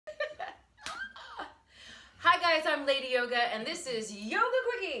guys, I'm Lady Yoga, and this is Yoga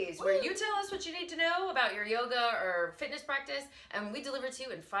Quickies, where you tell us what you need to know about your yoga or fitness practice, and we deliver to you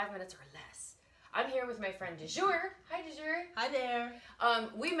in 5 minutes or less. I'm here with my friend DeJour. Hi, DeJour. Hi there.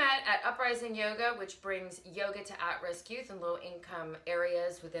 We met at Uprising Yoga, which brings yoga to at-risk youth and low-income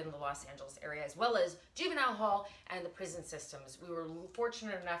areas within the Los Angeles area, as well as juvenile hall and the prison systems. We were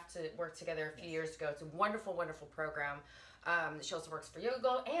fortunate enough to work together a few years ago. It's a wonderful, wonderful program. She also works for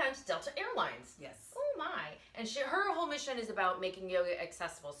Yoga and Delta Airlines. Yes. Oh my. And her whole mission is about making yoga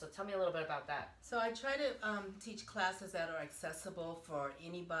accessible. So tell me a little bit about that. So I try to teach classes that are accessible for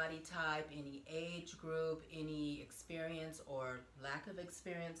any body type, any age group, any experience or lack of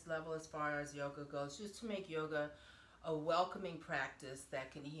experience level as far as yoga goes, just to make yoga a welcoming practice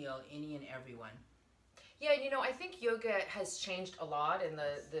that can heal any and everyone. Yeah, you know, I think yoga has changed a lot in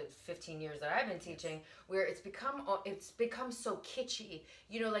the 15 years that I've been teaching, where it's become so kitschy.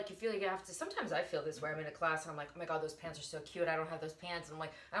 You know, like you feel like you have to, sometimes I feel this way. I'm in a class and I'm like, oh my God, those pants are so cute. I don't have those pants. And I'm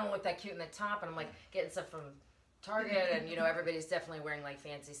like, I don't look that cute in the top. And I'm like getting stuff from Target, and you know, everybody's definitely wearing like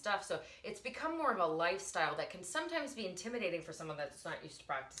fancy stuff. So it's become more of a lifestyle that can sometimes be intimidating for someone that's not used to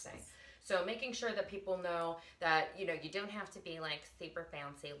practicing. So making sure that people know that, you know, you don't have to be like super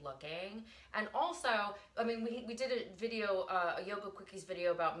fancy looking. And also, I mean, we did a video, a Yoga Quickies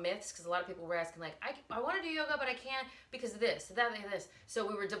video about myths, because a lot of people were asking like, I want to do yoga, but I can't because of this, that, and this. So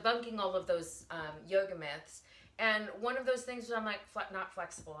we were debunking all of those yoga myths. And one of those things was I'm like, not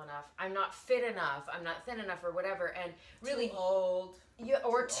flexible enough. I'm not fit enough. I'm not thin enough or whatever. And really Too old. Yeah,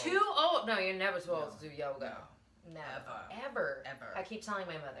 or too old. No, you're never too old to do yoga. No. Ever. Ever. I keep telling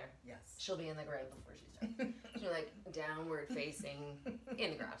my mother. Yes. She'll be in the grave before she's done. She's like downward facing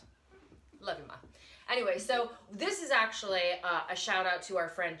in the ground. Love you, Ma. Anyway, so this is actually a shout out to our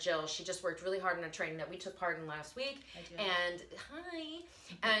friend Jill. She just worked really hard on a training that we took part in last week. And hi.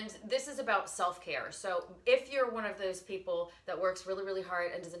 And this is about self-care. So if you're one of those people that works really, really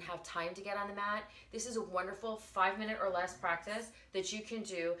hard and doesn't have time to get on the mat, this is a wonderful 5-minute or less practice that you can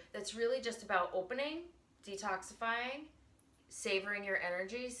do that's really just about opening, detoxifying, savoring your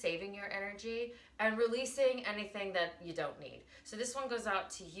energy, saving your energy, and releasing anything that you don't need. So this one goes out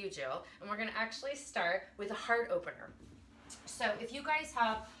to you, Jill, and we're gonna actually start with a heart opener. So if you guys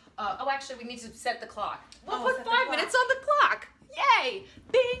have, oh, actually we need to set the clock. We'll put 5 minutes on the clock. Yay,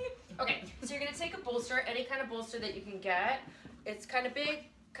 bing. Okay, so you're gonna take a bolster, any kind of bolster that you can get. It's kind of big,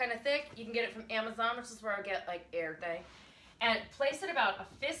 kind of thick. You can get it from Amazon, which is where I get like everything. And place it about a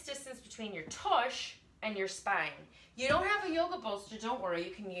fist distance between your tush and your spine. You don't have a yoga bolster, don't worry. You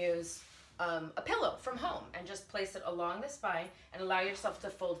can use a pillow from home and just place it along the spine and allow yourself to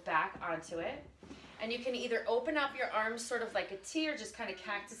fold back onto it. And you can either open up your arms sort of like a T or just kind of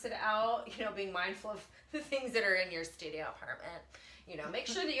cactus it out, you know, being mindful of the things that are in your studio apartment. You know, make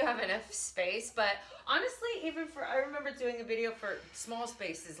sure that you have enough space. But honestly, even for, I remember doing a video for small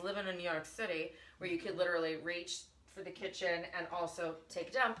spaces, living in New York City, where you could literally reach for the kitchen and also take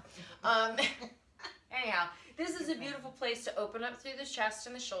a dump. Anyhow, this is a beautiful place to open up through the chest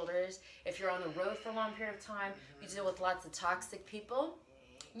and the shoulders. If you're on the road for a long period of time, you deal with lots of toxic people.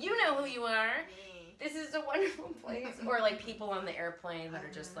 You know who you are. This is a wonderful place. Or like people on the airplane that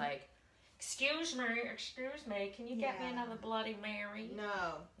are just like, excuse me, can you get me another Bloody Mary?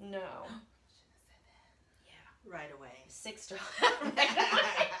 No. No. Yeah. Right away. $6.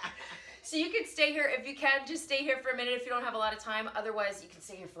 So you can stay here, if you can, just stay here for a minute if you don't have a lot of time. Otherwise, you can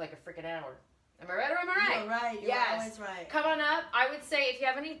stay here for like a freaking hour. Am I right or am I right? You're right. You're always right. Come on up. I would say if you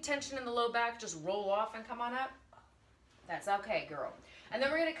have any tension in the low back, just roll off and come on up. That's okay, girl. And then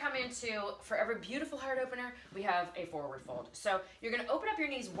we're going to come into, for every beautiful heart opener, we have a forward fold. So you're going to open up your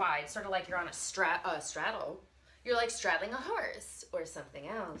knees wide, sort of like you're on a straddle. You're like straddling a horse or something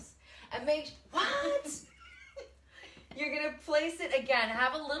else. And what? You're going to place it again.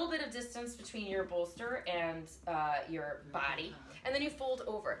 Have a little bit of distance between your bolster and your body. And then you fold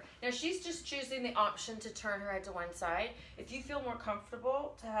over. Now she's just choosing the option to turn her head to one side. If you feel more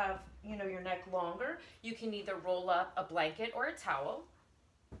comfortable to have, you know, your neck longer, you can either roll up a blanket or a towel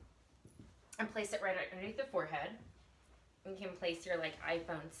and place it right underneath the forehead. You can place your like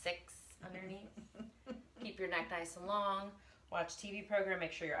iPhone 6 underneath. Keep your neck nice and long. Watch TV program.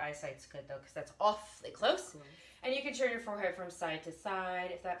 Make sure your eyesight's good though, because that's awfully close. And you can turn your forehead from side to side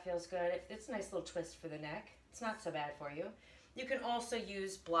if that feels good. It's a nice little twist for the neck. It's not so bad for you. You can also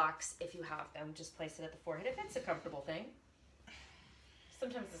use blocks if you have them. Just place it at the forehead if it's a comfortable thing.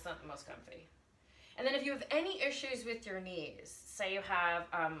 Sometimes it's not the most comfy. And then if you have any issues with your knees, say you have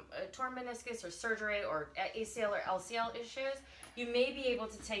a torn meniscus or surgery or ACL or LCL issues, you may be able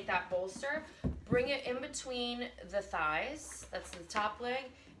to take that bolster, bring it in between the thighs, that's the top leg,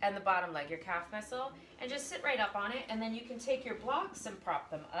 and the bottom leg, your calf muscle, and just sit right up on it. And then you can take your blocks and prop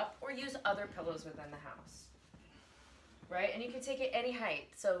them up or use other pillows within the house. Right? And you can take it any height.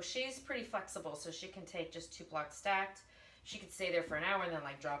 So she's pretty flexible, so she can take just 2 blocks stacked. She could stay there for an hour and then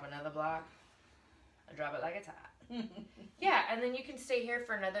like drop another block and drop it like a top. Yeah, and then you can stay here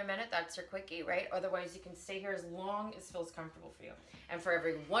for another minute. That's your quickie, right? Otherwise, you can stay here as long as feels comfortable for you. And for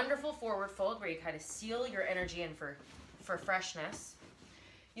every wonderful forward fold where you kind of seal your energy in for freshness,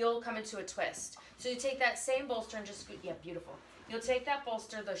 you'll come into a twist. So you take that same bolster and just, yeah, beautiful. You'll take that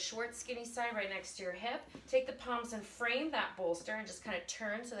bolster, the short, skinny side right next to your hip, take the palms and frame that bolster and just kind of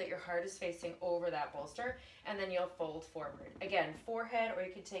turn so that your heart is facing over that bolster, and then you'll fold forward. Again, forehead, or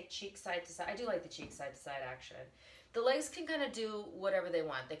you can take cheek side to side. I do like the cheek side to side action. The legs can kind of do whatever they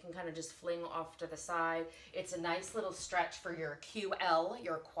want. They can kind of just fling off to the side. It's a nice little stretch for your QL,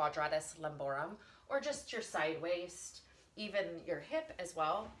 your quadratus lumborum, or just your side waist, even your hip as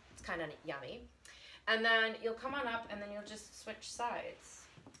well. It's kind of yummy. And then you'll come on up and then you'll just switch sides.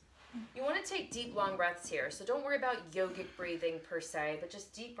 You want to take deep, long breaths here. So don't worry about yogic breathing per se, but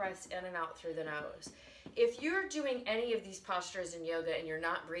just deep breaths in and out through the nose. If you're doing any of these postures in yoga and you're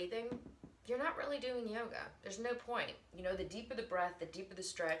not breathing, you're not really doing yoga. There's no point. You know, the deeper the breath, the deeper the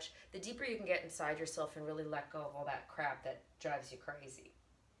stretch, the deeper you can get inside yourself and really let go of all that crap that drives you crazy.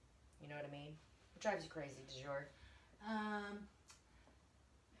 You know what I mean? What drives you crazy, du jour?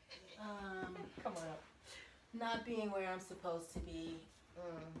 Come on up. Not being where I'm supposed to be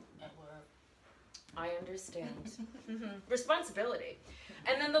at work. I understand. Responsibility.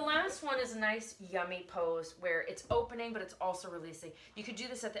 And then the last one is a nice, yummy pose where it's opening, but it's also releasing. You could do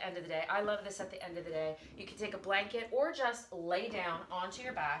this at the end of the day. I love this at the end of the day. You can take a blanket or just lay down onto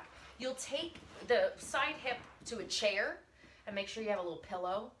your back. You'll take the side hip to a chair and make sure you have a little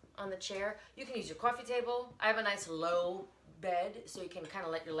pillow on the chair. You can use your coffee table. I have a nice low bed, so you can kind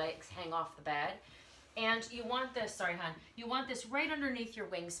of let your legs hang off the bed. And you want this, sorry, hon, you want this right underneath your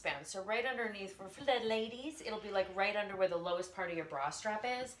wingspan. So right underneath, for the ladies, it'll be like right under where the lowest part of your bra strap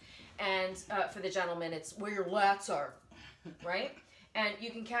is. And for the gentlemen, it's where your lats are, right? And you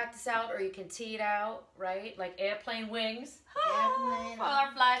can cactus out or you can tee it out, right? Like airplane wings. Airplane. For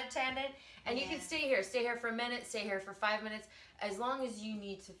our flight attendant. And you can stay here for a minute, stay here for 5 minutes, as long as you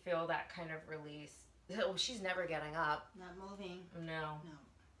need to feel that kind of release. Oh, she's never getting up. Not moving. No. No.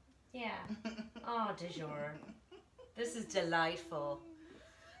 Yeah. Oh, du jour. This is delightful.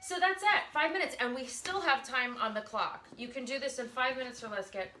 So that's it. 5 minutes. And we still have time on the clock. You can do this in 5 minutes or less.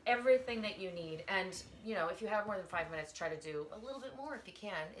 Get everything that you need. And, you know, if you have more than 5 minutes, try to do a little bit more if you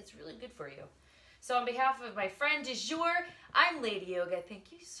can. It's really good for you. So on behalf of my friend du jour, I'm Lady Yoga.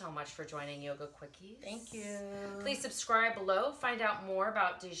 Thank you so much for joining Yoga Quickies. Thank you. Please subscribe below. Find out more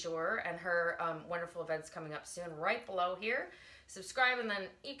about du jour and her wonderful events coming up soon right below here. Subscribe, and then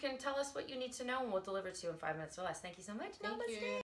you can tell us what you need to know, and we'll deliver to you in 5 minutes or less. Thank you so much. Thank you.